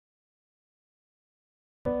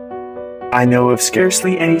I know of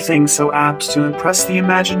scarcely anything so apt to impress the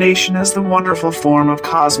imagination as the wonderful form of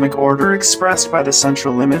cosmic order expressed by the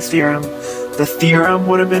central limit theorem. The theorem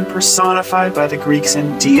would have been personified by the Greeks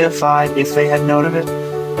and deified if they had known of it.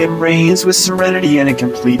 It reigns with serenity and a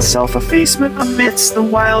complete self-effacement amidst the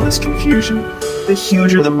wildest confusion. The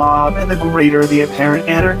huger the mob and the greater the apparent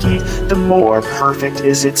anarchy, the more perfect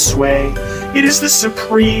is its sway. It is the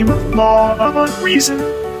supreme law of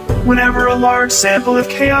unreason. Whenever a large sample of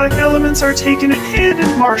chaotic elements are taken in hand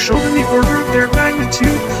and marshaled in the order of their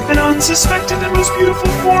magnitude, an unsuspected and most beautiful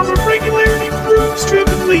form of regularity proves to have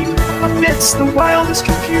been latent amidst the wildest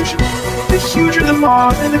confusion. The huger the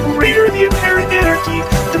mob and the greater the apparent anarchy,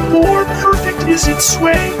 the more perfect is its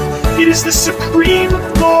sway. It is the supreme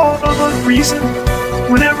law of unreason.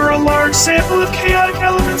 Whenever a large sample of chaotic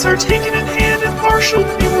elements are taken in hand and marshaled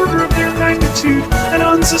in the order of their magnitude, an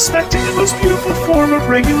unsuspected and most beautiful form of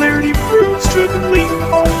regularity proves to have been latent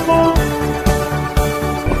all along.